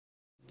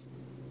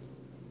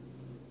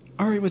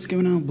Alright, what's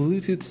going on?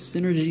 Bluetooth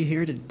Synergy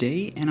here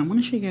today, and I want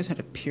to show you guys how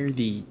to pair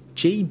the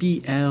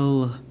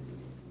JBL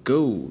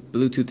GO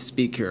Bluetooth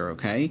speaker,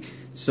 okay?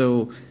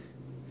 So,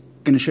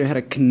 I'm going to show you how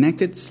to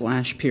connect it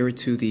 / pair it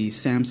to the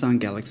Samsung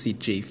Galaxy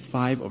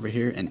J5 over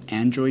here, an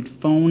Android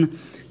phone.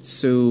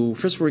 So,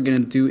 first what we're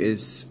going to do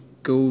is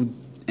go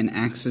and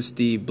access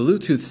the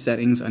Bluetooth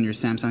settings on your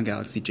Samsung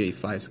Galaxy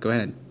J5. So, go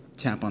ahead and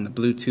tap on the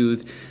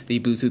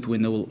Bluetooth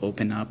window will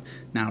open up.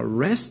 Now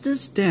rest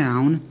this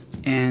down,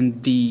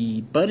 and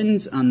the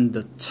buttons on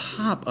the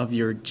top of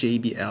your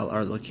JBL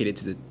are located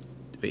to the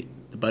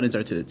buttons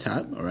are to the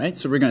top. Alright,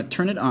 so we're going to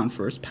turn it on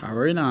first,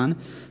 power it on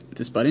with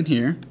this button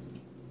here.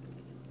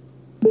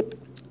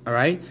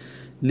 Alright,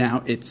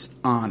 now it's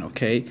on,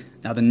 okay?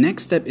 Now the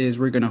next step is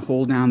we're going to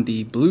hold down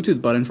the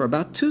Bluetooth button for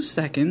about 2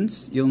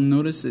 seconds. You'll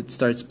notice it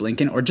starts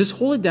blinking, or just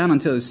hold it down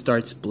until it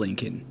starts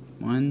blinking.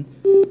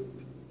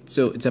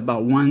 So it's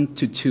about 1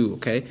 to 2,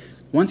 okay?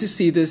 Once you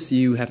see this,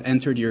 you have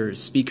entered your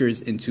speakers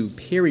into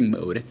pairing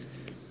mode.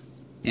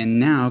 And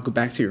now go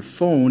back to your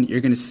phone.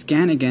 You're going to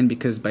scan again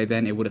because by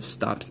then it would have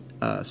stopped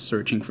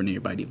searching for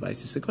nearby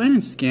devices. So go ahead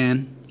and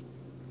scan,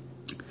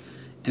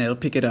 and it'll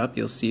pick it up.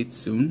 You'll see it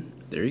soon.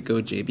 There you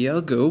go,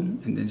 JBL Go,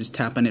 and then just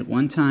tap on it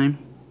one time.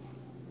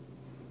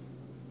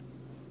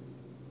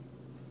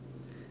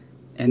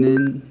 And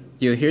then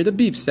you'll hear the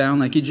beep sound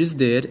like you just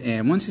did,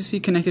 and once you see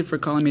connected for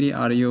calling media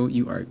audio,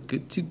 you are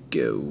good to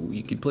go.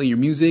 You can play your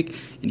music,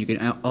 and you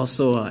can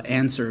also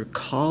answer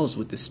calls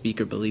with the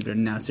speaker, believe it or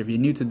not. So if you're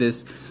new to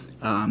this,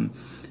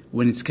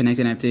 when it's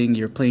connected and everything,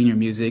 you're playing your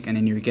music, and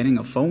then you're getting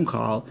a phone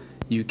call,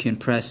 you can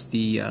press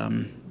the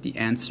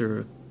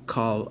answer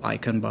call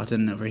icon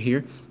button over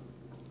here,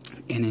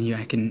 and then you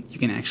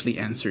can actually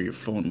answer your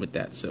phone with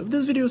that. So if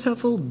this video was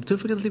helpful, don't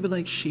forget to leave a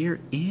like, share,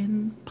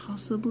 and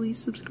possibly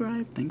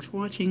subscribe. Thanks for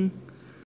watching.